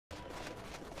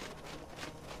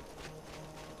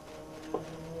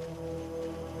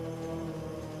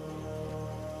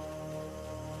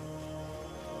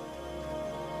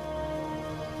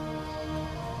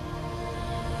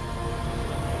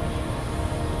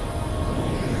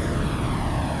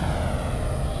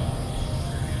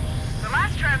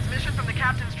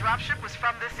dropship was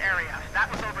from this area. That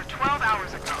was over 12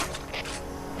 hours ago.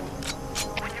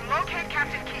 When you locate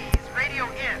Captain Keyes, radio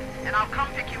in, and I'll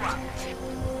come pick you up.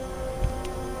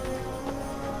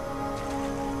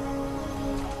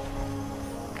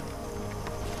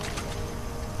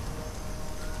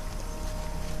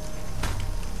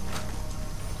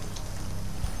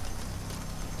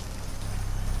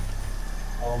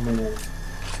 Oh man.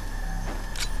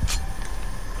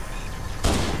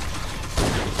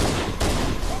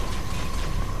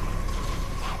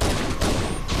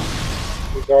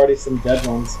 There's already some dead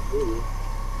ones. Ooh.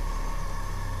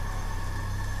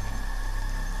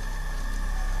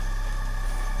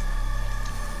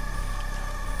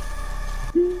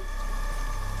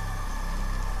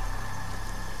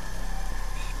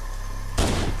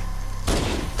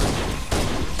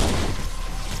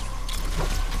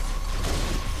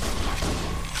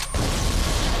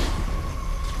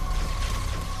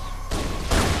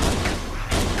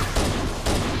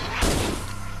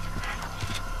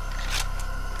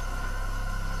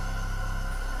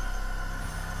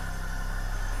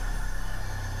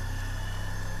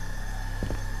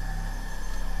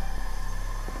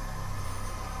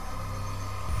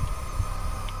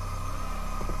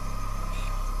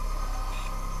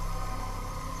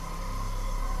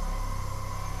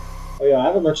 Oh yeah, I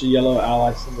have a bunch of yellow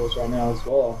ally symbols right now as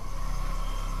well.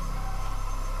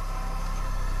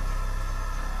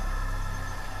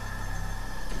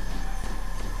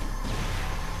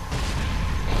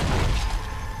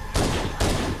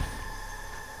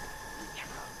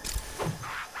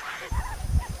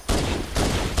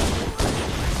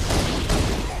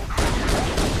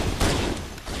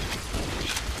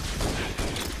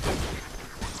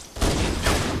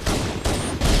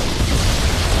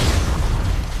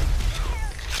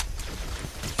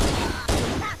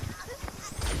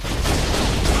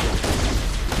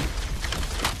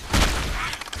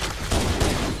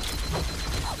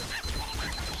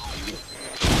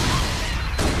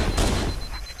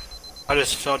 I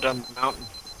just fell down the mountain.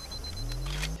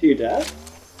 To your dad?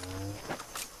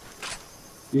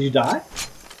 Did you die? Are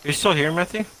you still here,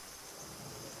 Matthew?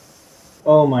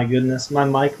 Oh my goodness, my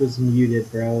mic was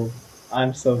muted, bro.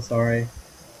 I'm so sorry.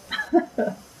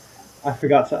 I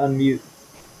forgot to unmute.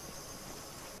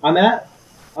 I'm at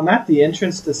the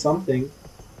entrance to something.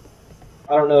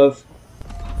 I don't know if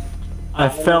I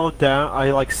fell down.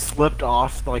 I like slipped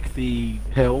off like the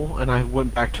hill, and I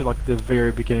went back to like the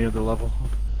very beginning of the level.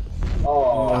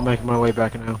 Oh, I'm making my way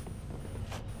back now.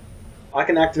 I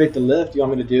can activate the lift. You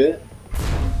want me to do it?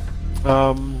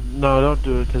 No, don't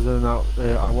do it, because then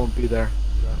I won't be there.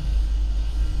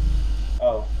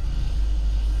 Oh.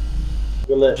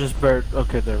 We're lit. Just bear.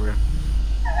 Okay, there we go.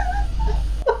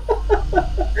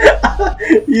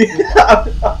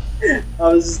 Yeah,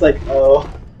 I was just like, oh,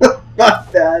 my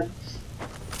bad.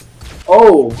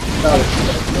 Oh,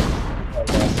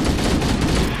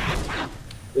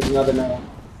 there's another now.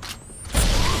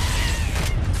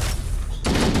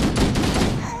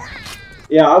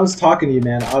 Yeah, I was talking to you,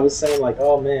 man. I was saying like,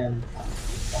 oh man, I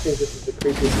think this is the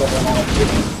creepiest level in all of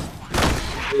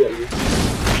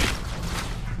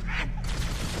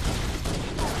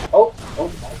it. Oh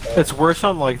my god. It's worse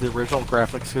on like the original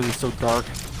graphics because it's so dark.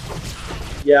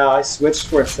 Yeah, I switched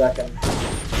for a second.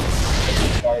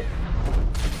 Like,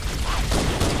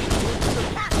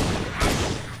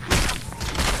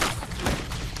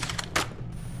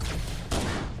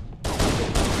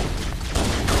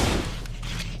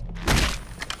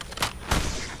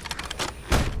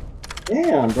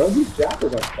 damn, bro, these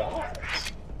jackals are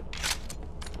fast.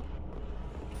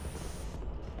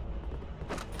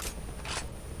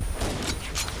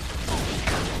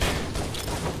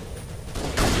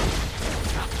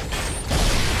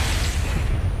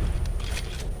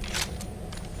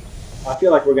 I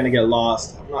feel like we're gonna get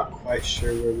lost. I'm not quite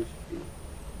sure where we should be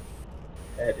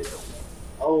headed.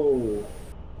 Oh,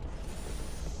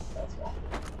 that's wrong.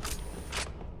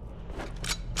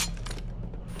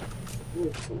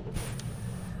 Ooh, cool.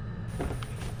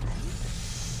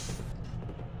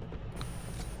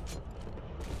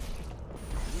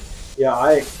 Yeah,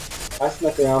 I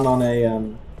snuck around on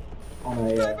a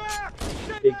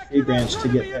big tree branch to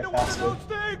get there faster.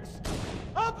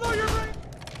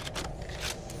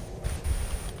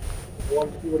 I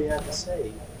wanted to see what he had to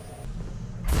say.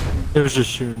 It was just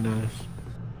shooting at us.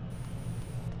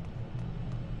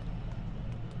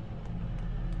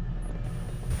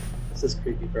 This is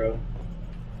creepy, bro.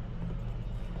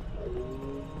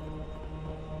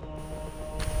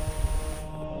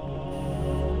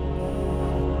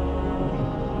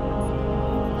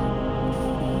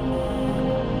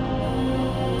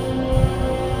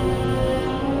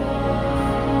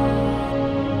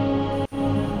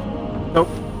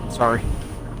 Sorry.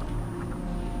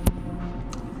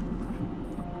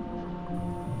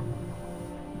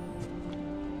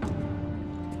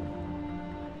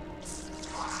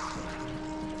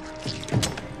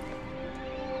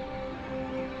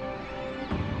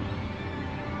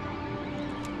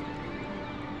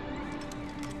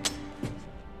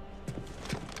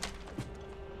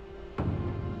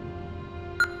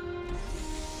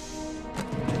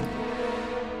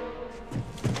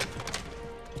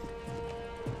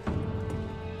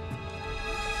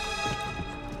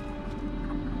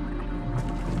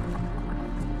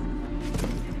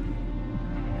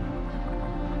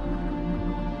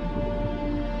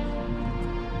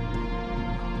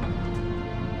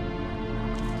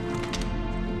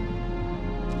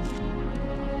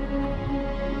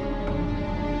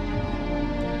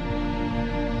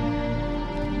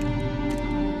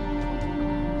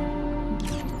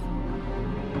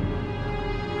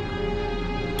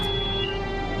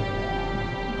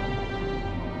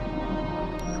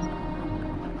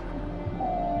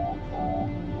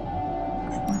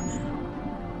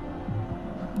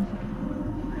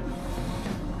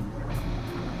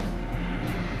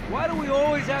 Why do we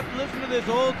always have to listen to this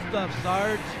old stuff,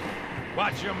 Sarge?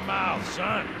 Watch your mouth,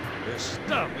 son. This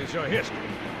stuff is your history.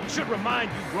 It should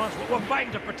remind you grunts what we're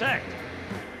fighting to protect.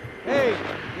 Hey,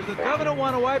 if the Covenant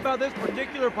want to wipe out this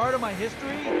particular part of my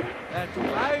history, that's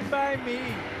fine by me.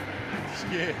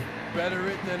 Yeah, better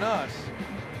it than us.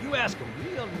 You ask them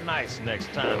real nice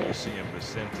next time you see them,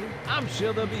 Vicente. I'm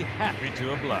sure they'll be happy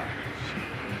to oblige.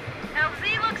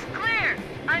 LZ looks clear.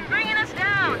 I'm bringing us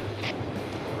down.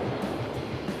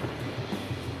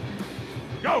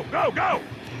 Go, go, go!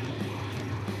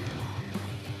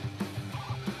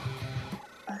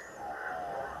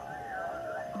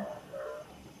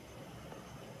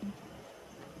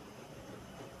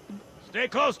 Stay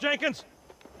close, Jenkins.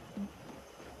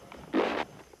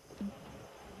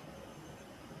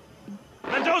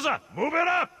 Mendoza, move it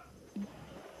up!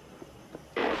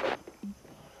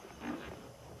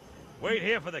 Wait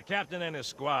here for the captain and his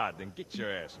squad, then get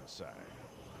your ass inside.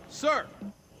 Sir!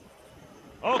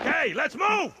 Okay, let's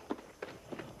move!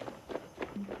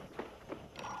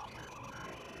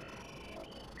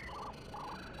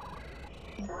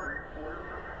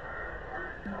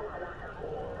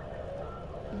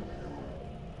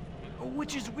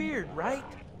 Which is weird, right?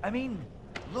 I mean,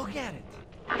 look at it.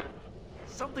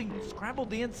 Something scrambled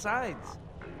the insides.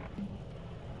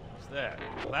 What's that?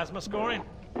 Plasma scoring?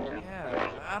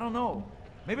 Yeah, I don't know.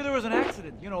 Maybe there was an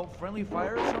accident, you know, friendly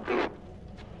fire or something?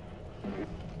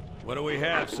 What do we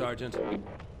have, Sergeant?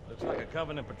 Looks like a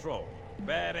Covenant patrol.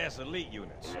 Badass elite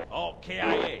units. All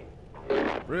KIA.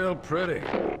 Real pretty.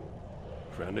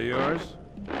 Friend of yours?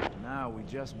 Nah, we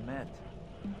just met.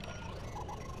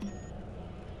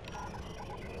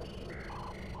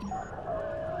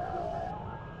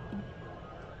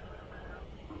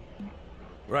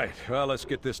 Right, well, let's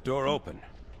get this door open.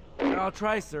 I'll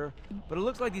try, sir. But it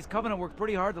looks like these Covenant worked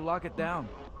pretty hard to lock it down.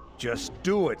 Just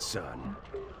do it, son.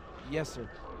 Yes, sir.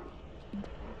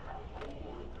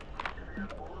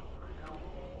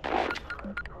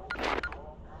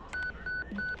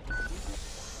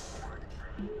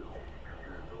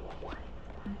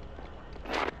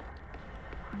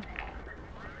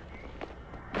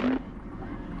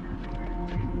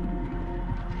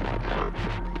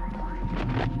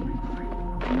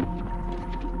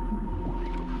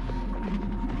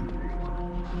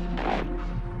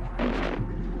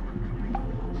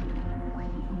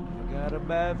 Got a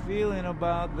bad feeling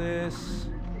about this.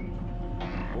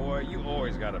 Boy, you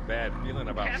always got a bad feeling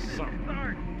about something.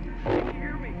 Sarge, can you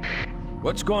hear me?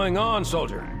 What's going on,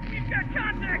 soldier? We've got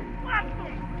contact. Lots of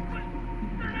them. But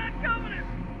they're not Covenant.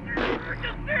 They're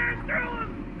just staring through us.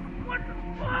 What's the...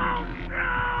 Oh,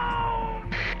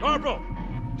 no! Corporal,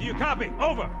 do you copy?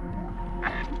 Over.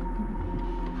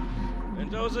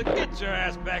 Mendoza, get your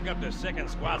ass back up to second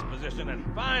squad's position and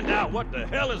find out what the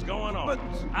hell is going on. But...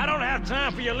 I don't have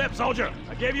time for your lip, soldier.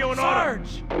 I gave you an order.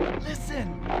 Sarge! Listen!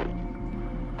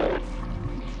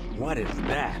 What is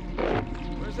that?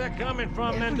 Where's that coming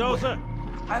from, Everywhere. Mendoza?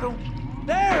 I don't...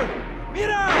 There!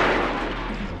 Mira!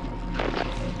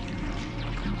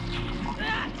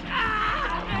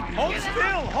 Hold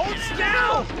still! Hold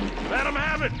still! Let him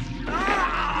have it!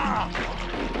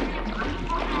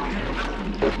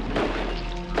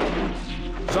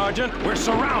 Sergeant, we're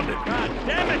surrounded. God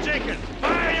damn it, Jenkins!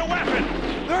 Fire your weapon!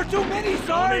 There are too many, Don't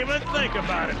Sarge! even think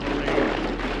about it, Marine.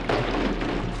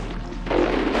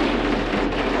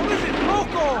 What is it,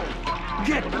 Loco?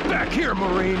 Get back here,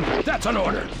 Marine. That's an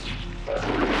order.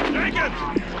 Jenkins!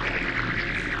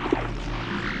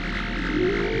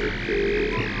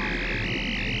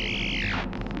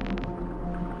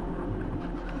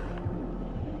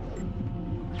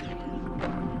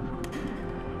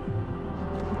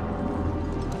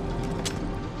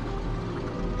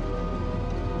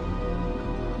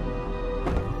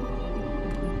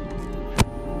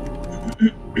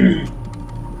 So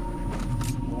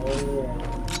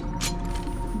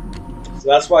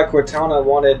that's why Cortana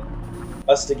wanted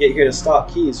us to get here to stop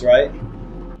Keys, right?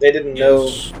 They didn't know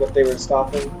what they were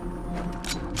stopping.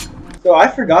 So I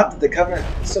forgot that the Covenant.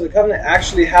 So the Covenant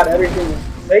actually had everything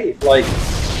safe. Like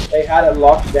they had it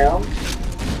locked down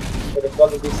for the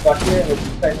flood to be stuck here, and it's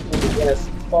technically going to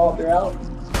fall throughout.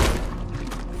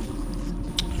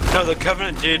 No, the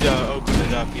Covenant did open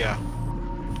it up, yeah.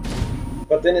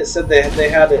 But then it said they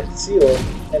had it sealed,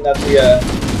 and that the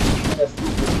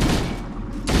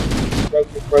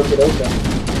broke it open.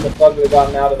 The flood would have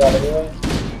gotten out of that anyway.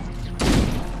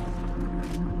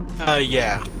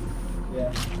 Yeah.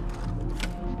 Yeah.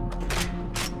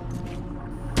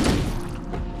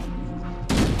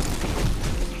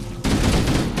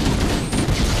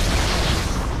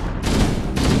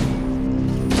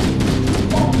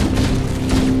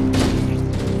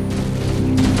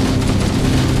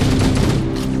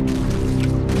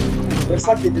 Looks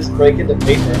like they just break into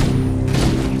paper.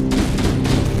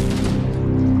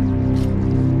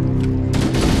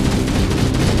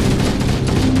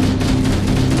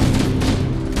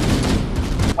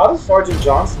 How does Sergeant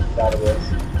Johnson get out of this?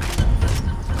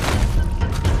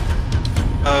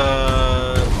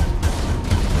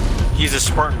 He's a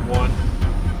Spartan 1,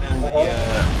 and the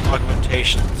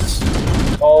augmentations.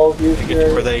 Oh,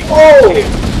 here's where they. Oh!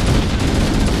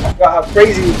 I forgot how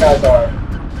crazy these guys are.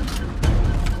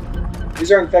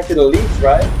 These are infected elites,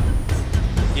 right?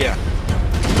 Yeah.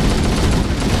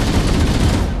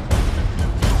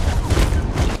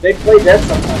 They play dead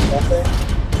sometimes, don't they?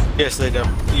 Yes, they do.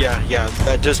 Yeah,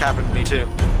 that just happened to me too.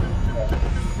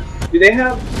 Do they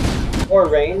have more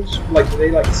range? Like, do they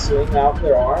like swing out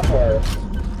their arm, or?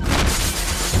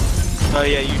 Oh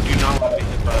yeah, you do not want to be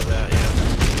hit by that.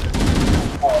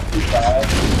 Yeah. Oh, too bad.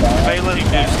 Melee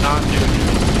does not do it.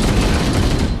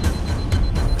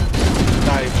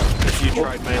 If you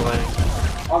tried melee.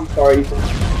 I'm sorry, Ethan.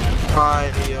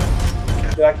 Okay.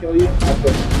 Did I kill you? I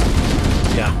couldn't.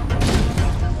 Yeah.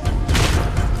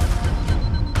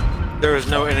 There was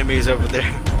no enemies over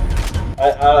there.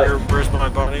 Where's my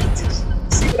body?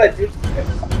 See what I did?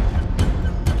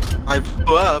 I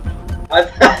blew up. I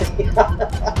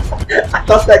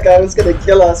thought that guy was gonna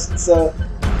kill us, so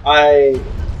I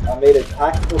made a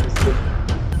tactical decision.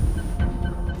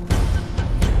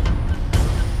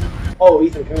 Oh,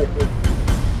 Ethan, come here.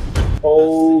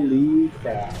 Holy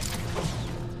crap.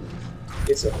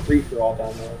 It's a free-for-all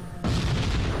down there.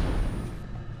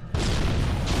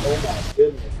 Oh my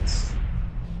goodness.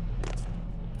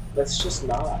 Let's just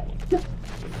not.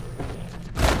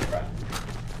 Crap.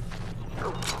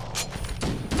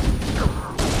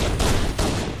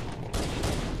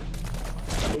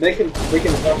 We can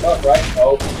jump up, right?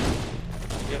 Oh.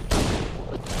 Yep.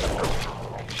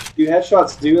 Do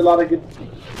headshots do a lot of good...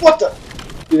 What the?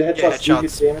 Do the headshots do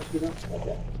good damage to them?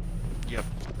 Okay. Yep.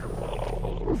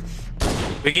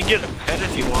 We can get a pet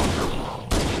if you want.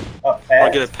 A pet?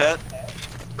 I'll get a pet.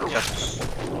 Yeah.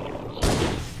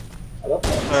 I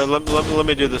love that. Let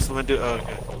me do this. Let me do. Oh,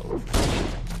 okay.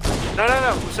 No.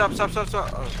 Stop.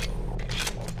 Oh.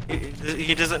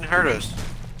 He doesn't hurt us.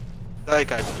 That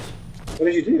guy does. What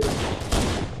did you do?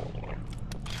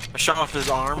 I shot off his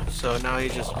arm, so now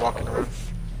he's just walking around.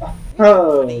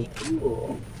 Oh,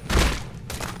 cool.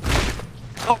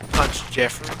 Oh, punch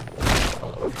Jeffrey.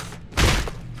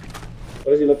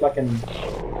 What does he look like in...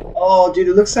 Oh, dude,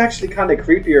 it looks actually kind of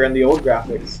creepier in the old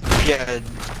graphics. Yeah,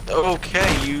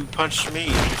 okay, you punched me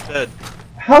instead.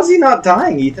 How's he not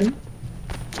dying, Ethan?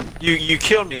 You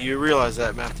killed me, you realize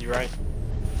that, Matthew, right?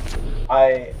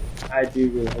 I do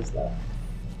realize that.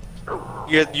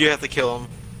 You have to kill him.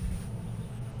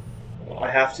 I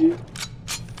have to?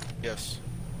 Yes.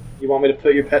 You want me to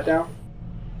put your pet down?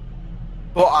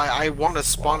 Well, I want to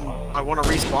spawn, I want to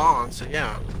respawn, so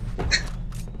yeah.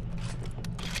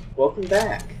 Welcome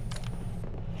back.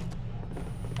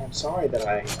 I'm sorry that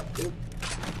I...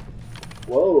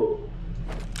 Whoa.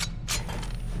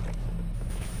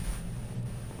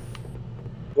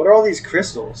 What are all these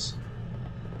crystals?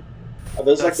 Are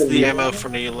those That's like the ammo for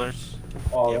needlers.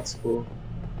 Oh, yep. That's cool.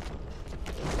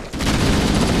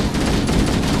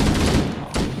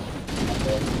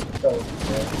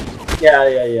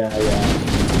 Yeah.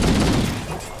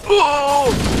 Oh!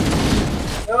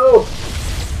 No!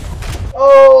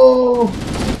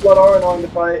 Oh! Blood are annoying to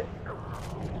fight.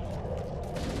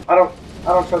 I don't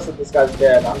trust that this guy's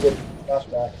dead. I'm getting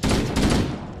flashback.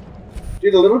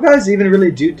 Dude, the little guys even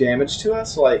really do damage to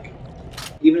us? Like,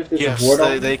 even if there's a board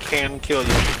on? Yes, they can kill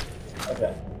you.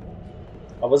 Okay.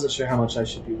 I wasn't sure how much I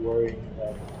should be worrying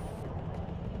about.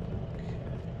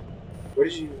 Where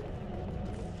did you...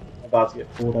 I'm about to get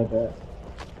fooled, I bet.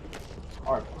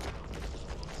 Arm.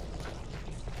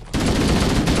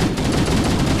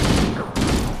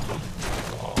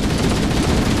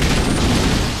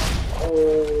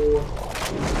 Oh.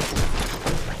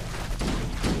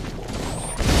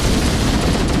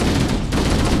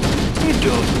 What are you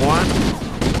doing, one?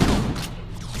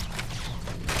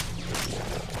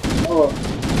 Oh.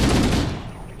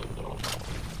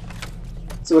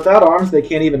 So without arms, they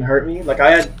can't even hurt me. Like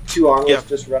I had 2 armless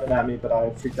just running at me, but I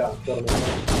freaked out and killed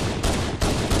them.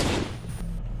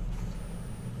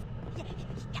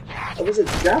 Oh, there's a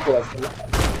grapple that's been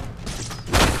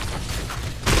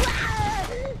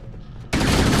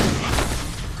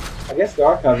I guess there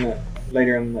are Covenant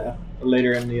later in the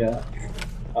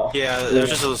oh. Yeah, there's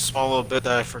just a small little bit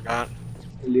that I forgot.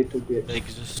 A little bit. They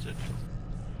existed.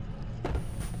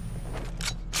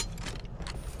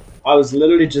 I was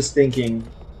literally just thinking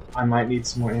I might need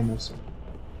some more ammo soon.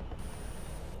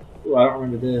 Ooh, I don't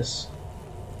remember this.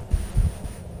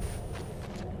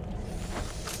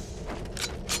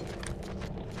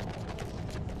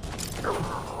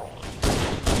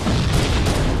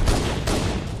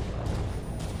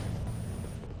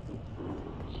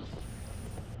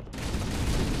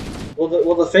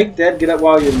 Will the fake dead get up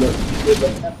while you're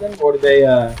looking at them, or do they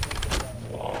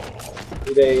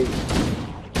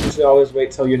usually always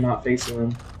wait till you're not facing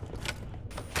them?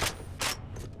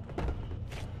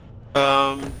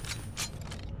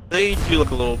 They do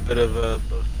look a little bit of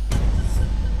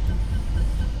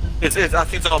It's I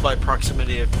think it's all by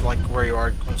proximity of like where you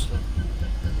are close to them.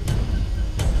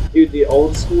 Dude, the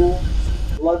old school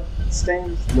blood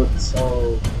stains look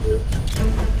so good.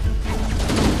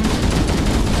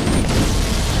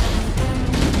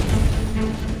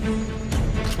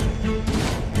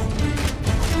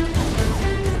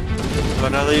 But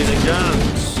now they're using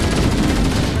guns.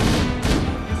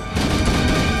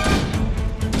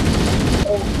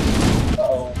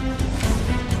 Uh-oh.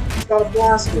 It's got a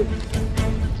blaster.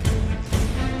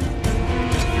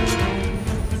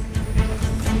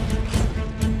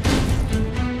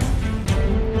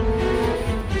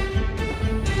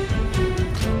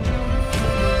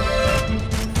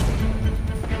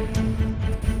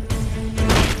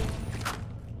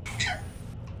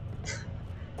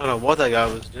 I don't know what that guy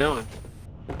was doing.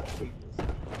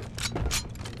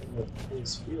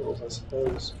 These fuels, I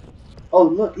suppose. Oh,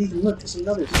 look, Ethan, look, there's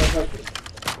another stuff like this.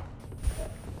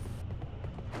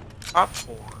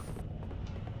 Popcorn.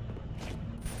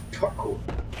 Charcoal.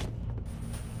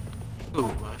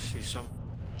 Ooh, I see some.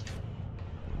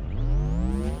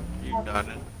 You done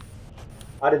it.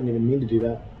 I didn't even mean to do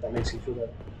that. That makes you feel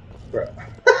better. Bro.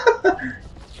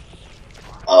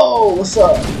 Oh, what's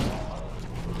up?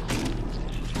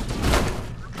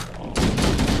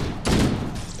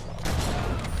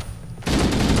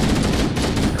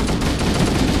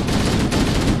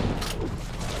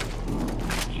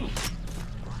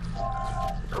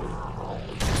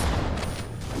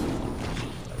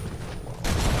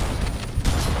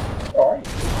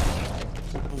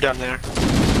 Down there.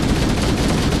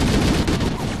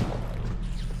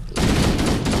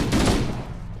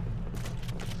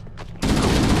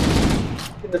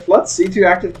 Can the Flood see through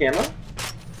active camo?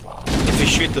 If you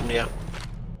shoot them, yeah.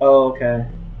 Oh, okay.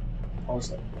 I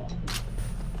was like, wow.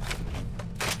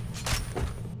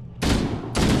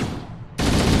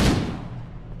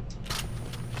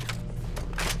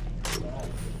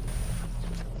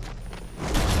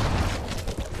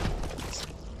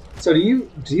 So do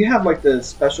you have like the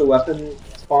special weapon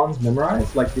spawns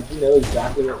memorized? Like, did you know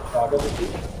exactly what the shotgun would be?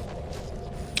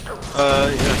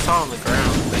 Yeah, I saw on the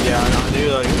ground, but yeah, I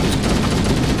knew like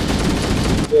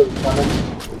It was coming?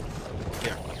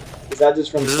 yeah. Is that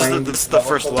just from playing? This is the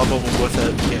first level with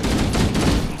it. Yeah.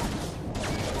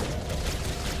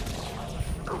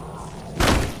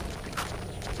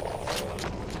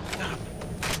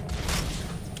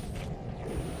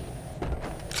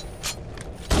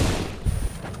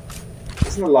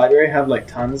 Doesn't the library have like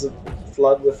tons of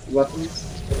Flood with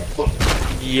weapons?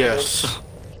 Yes.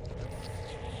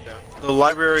 Yeah. The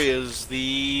library is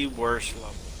the worst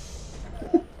level.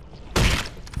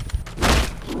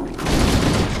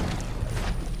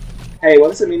 Hey, what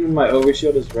does it mean when my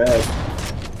overshield is red?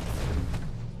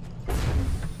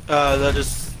 That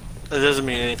doesn't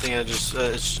mean anything.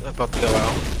 It's about to go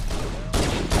out.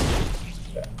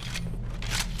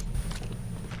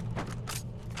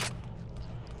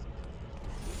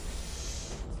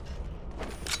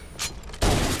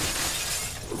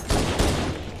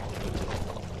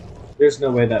 There's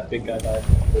no way that big guy died.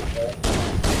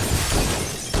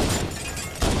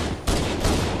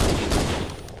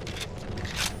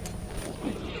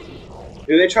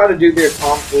 Do they try to do their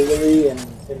tomfoolery in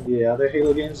the other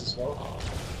Halo games as well?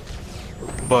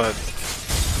 But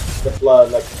The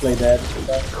flood, like Play Dead and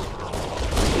stuff?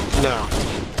 No.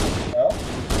 No?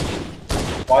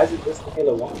 Why is it just the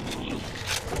Halo 1?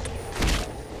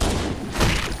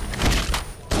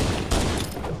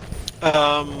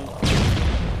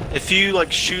 If you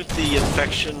like shoot the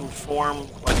infection form,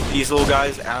 like these little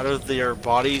guys, out of their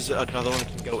bodies, another one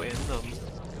can go in them,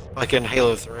 like in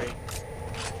Halo 3.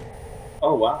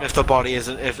 Oh wow. If the body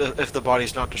isn't, if the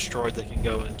body's not destroyed, they can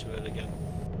go into it again.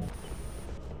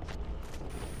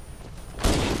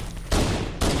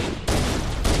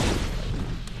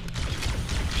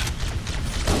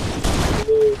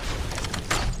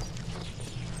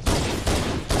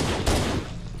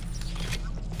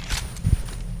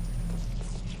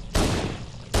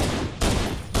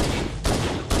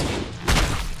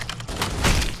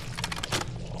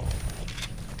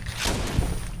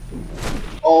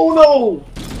 Oh no!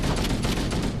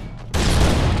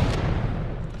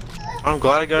 I'm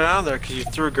glad I got out of there because you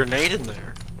threw a grenade in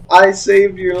there. I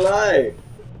saved your life!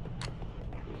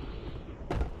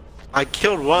 I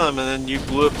killed one of them and then you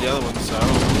blew up the other one, so.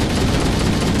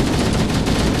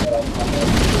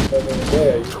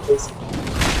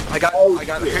 I got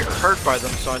hurt by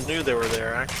them, so I knew they were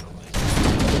there actually.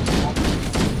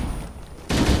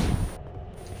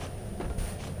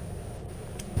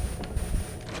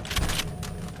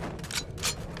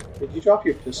 Did you drop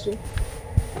your pistol?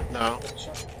 No.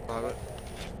 Love it.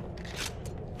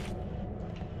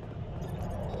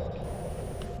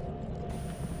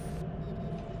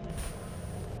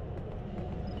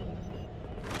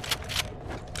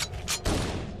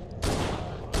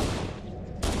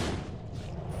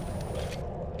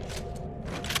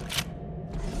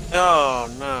 Oh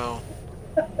no.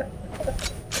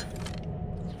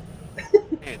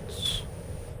 It's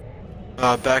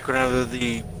back whenever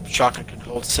the shotgun can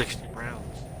hold 60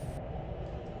 rounds.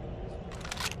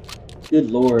 Good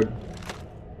lord.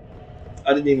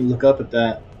 I didn't even look up at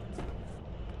that.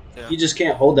 Yeah. You just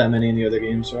can't hold that many in the other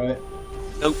games, right?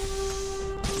 Nope.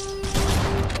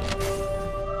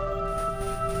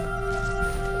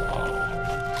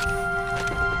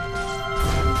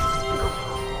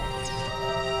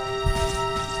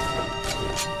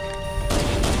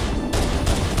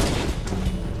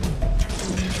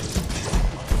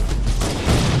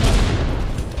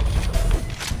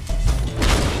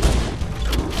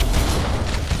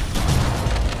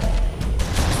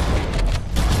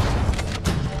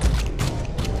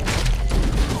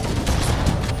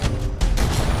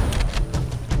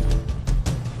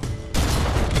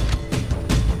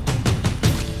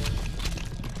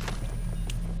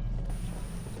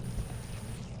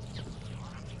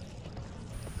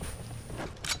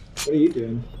 What are you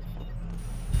doing?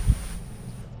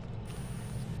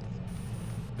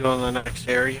 Go in the next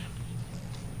area.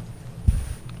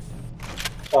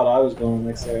 Thought I was going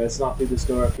next area. It's not through this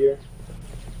door up here.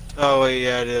 Oh wait,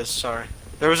 yeah, it is. Sorry.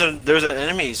 There was an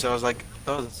enemy, so I was like,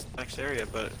 oh, that's the next area,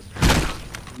 but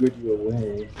Lured you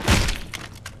away.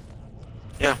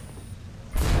 yeah.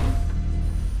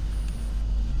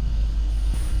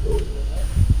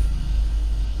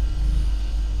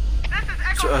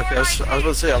 Okay, I was about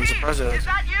to say, I'm surprised Is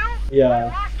that you? Yeah. I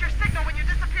lost your signal when you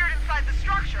disappeared inside the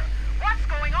structure. What's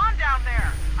going on down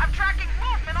there? I'm tracking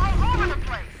movement all over the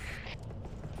place.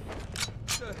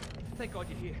 Thank God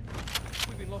you're here.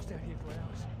 We've been lost out here for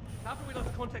hours. After we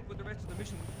lost contact with the rest of the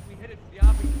mission, we headed for the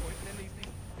RP point, and then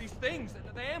these things,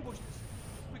 they ambushed us.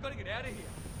 We gotta get out of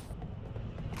here.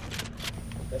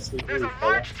 There's a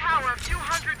large tower a few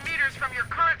hundred meters from your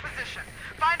current position.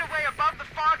 Find a way above the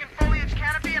fog and foliage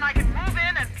canopy and I can move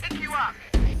in and pick you up.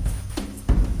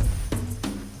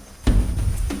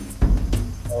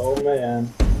 Oh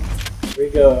man. Here we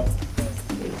go.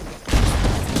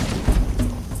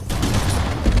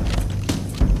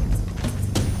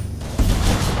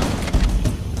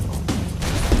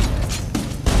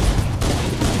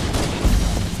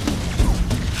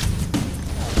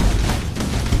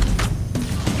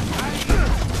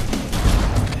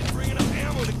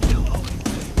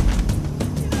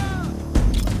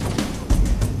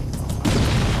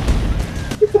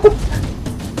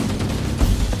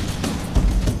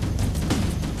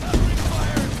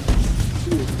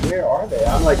 Where are they?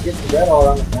 I'm like getting red all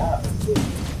on the map.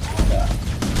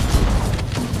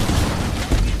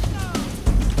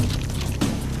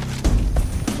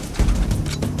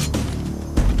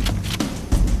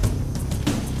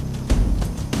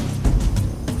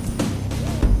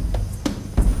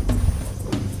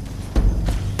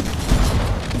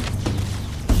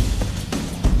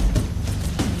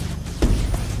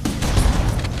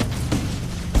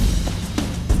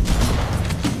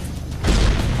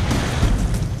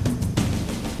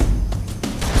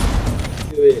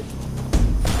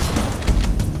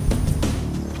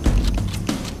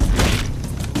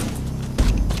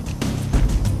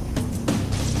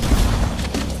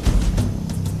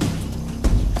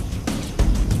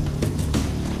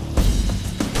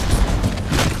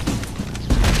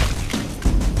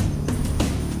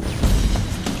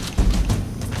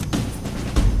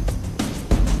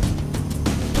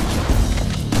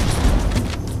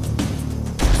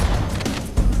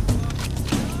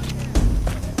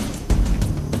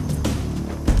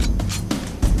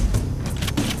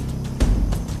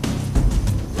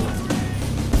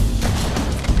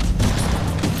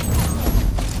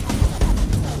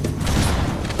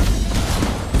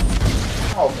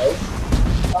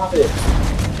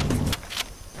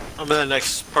 I'm in the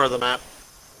next part of the map.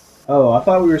 Oh, I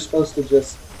thought we were supposed to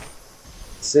just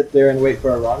sit there and wait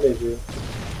for a rendezvous.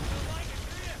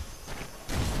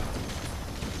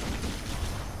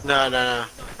 No, no, no.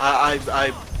 I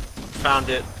found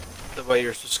it the way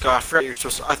you're supposed to go. I forgot you're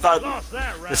supposed to. I thought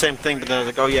the same thing, but then I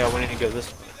was like, oh yeah, we need to go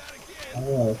this way.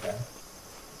 Oh, okay.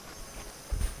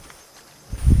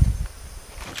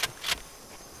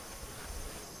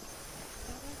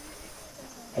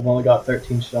 I've only got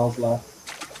 13 shells left.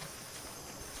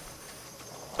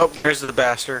 Oh, there's the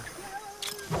bastard.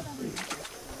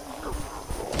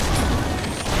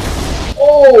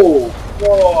 Oh!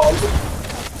 Whoa!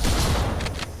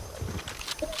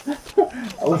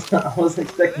 I wasn't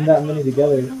expecting that many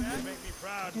together.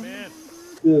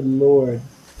 Good lord.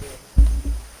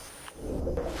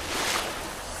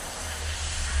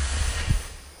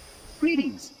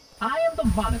 Greetings. I am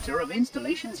the monitor of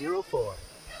Installation 04.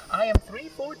 I am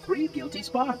 343 Guilty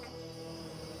Spark.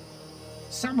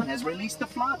 Someone has released the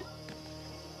flood.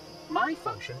 My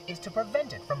function is to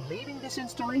prevent it from leaving this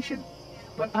installation,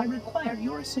 but I require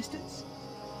your assistance.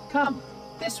 Come,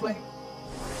 this way.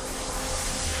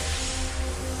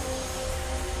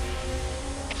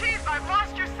 Chief, I've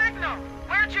lost your signal.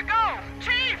 Where'd you go?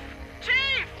 Chief!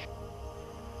 Chief!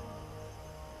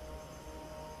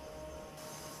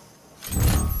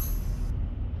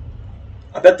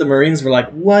 I bet the Marines were like,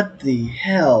 what the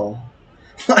hell?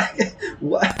 Like,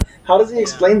 what? How does he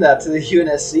explain that to the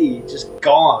UNSC? Just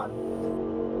gone.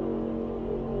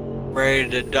 Ready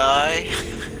to die?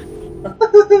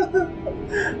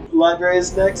 Library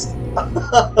is next?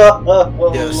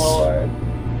 Oh, Yes. Lord.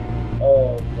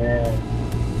 Oh, man.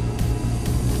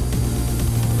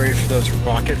 Ready for those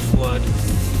rocket flood.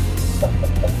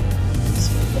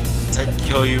 That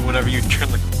kill you whenever you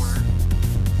turn the corner.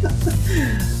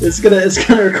 It's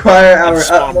gonna require our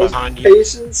Spawn utmost behind you.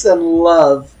 patience and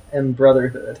love and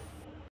brotherhood.